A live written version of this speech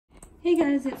Hey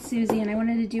guys, it's Susie and I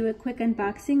wanted to do a quick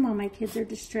unboxing while my kids are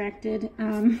distracted.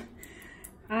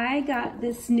 I got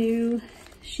this new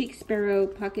Chic Sparrow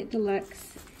Pocket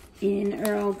Deluxe in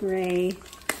Earl Grey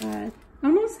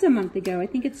almost a month ago. I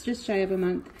think it's just shy of a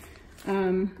month.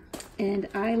 And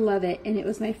I love it. And it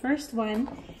was my first one.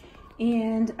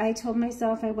 And I told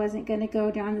myself I wasn't going to go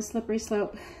down the slippery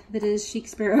slope that is Chic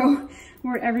Sparrow,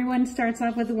 where everyone starts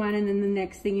off with one and then the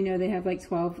next thing you know they have like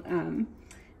 12.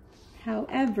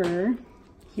 However,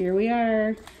 here we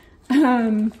are.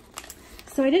 So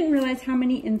I didn't realize how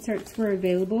many inserts were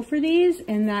available for these,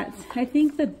 and that's, I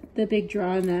think, the big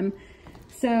draw in them.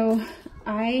 So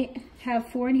I have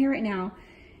 4 in here right now,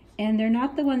 and they're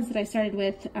not the ones that I started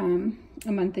with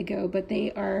a month ago, but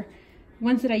they are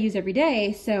ones that I use every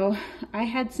day. So I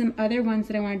had some other ones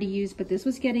that I wanted to use, but this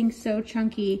was getting so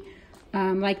chunky,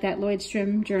 like that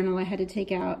Lloydstrom journal I had to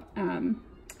take out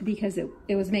because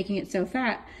it was making it so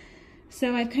fat.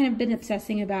 So I've kind of been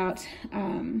obsessing about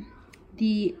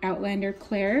the Outlander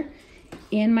Claire,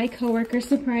 and my coworker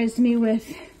surprised me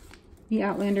with the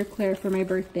Outlander Claire for my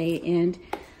birthday, and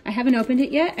I haven't opened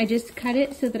it yet. I just cut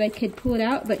it so that I could pull it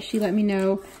out, but she let me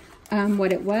know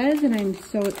what it was, and I'm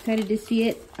so excited to see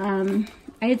it. I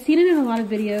had seen it in a lot of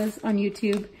videos on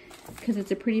YouTube because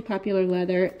it's a pretty popular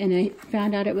leather, and I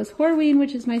found out it was Horween,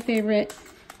 which is my favorite,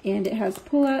 and it has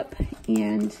pull-up,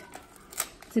 and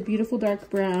it's a beautiful dark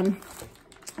brown.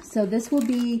 So this will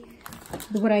be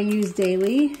what I use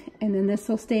daily, and then this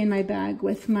will stay in my bag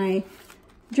with my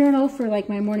journal for like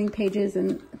my morning pages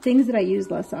and things that I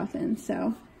use less often.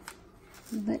 So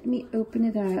let me open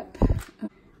it up.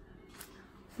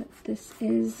 But this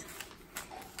is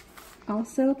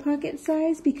also pocket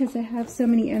size because I have so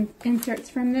many inserts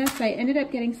from this. I ended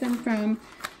up getting some from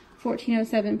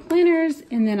 1407 Planners,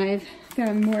 and then I've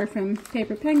found more from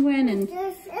Paper Penguin and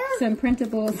some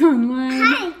printables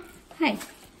online. Hi.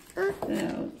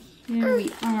 So here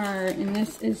we are, and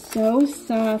this is so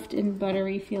soft and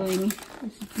buttery feeling.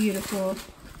 It's beautiful.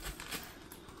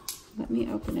 Let me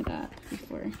open it up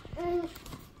before.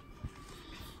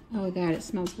 Oh God, it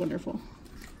smells wonderful.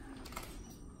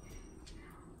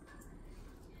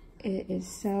 It is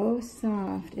so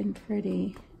soft and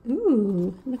pretty.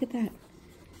 Ooh, look at that.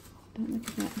 Don't look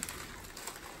at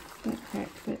that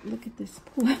cracked, but look at this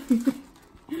pull-up.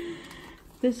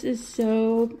 This is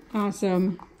so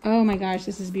awesome. Oh my gosh,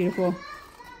 this is beautiful.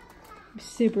 I'm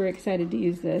super excited to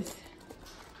use this.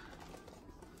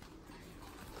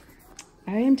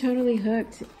 I am totally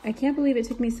hooked. I can't believe it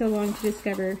took me so long to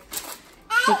discover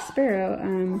Chic Sparrow.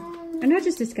 Or not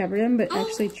just discover them, but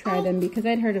actually try them, because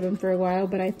I'd heard of them for a while,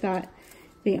 but I thought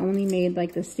they only made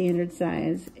like the standard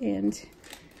size, and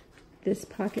this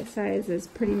pocket size is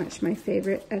pretty much my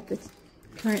favorite at the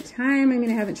current time. I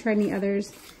mean, I haven't tried any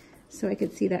others, so I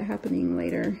could see that happening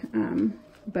later.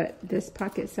 But this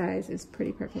pocket size is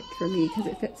pretty perfect for me because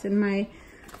it fits in my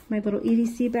little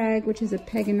EDC bag, which is a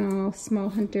Peg and All Small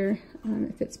Hunter.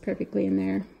 It fits perfectly in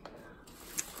there.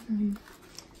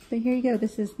 But here you go.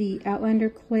 This is the Outlander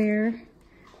Claire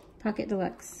Pocket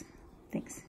Deluxe. Thanks.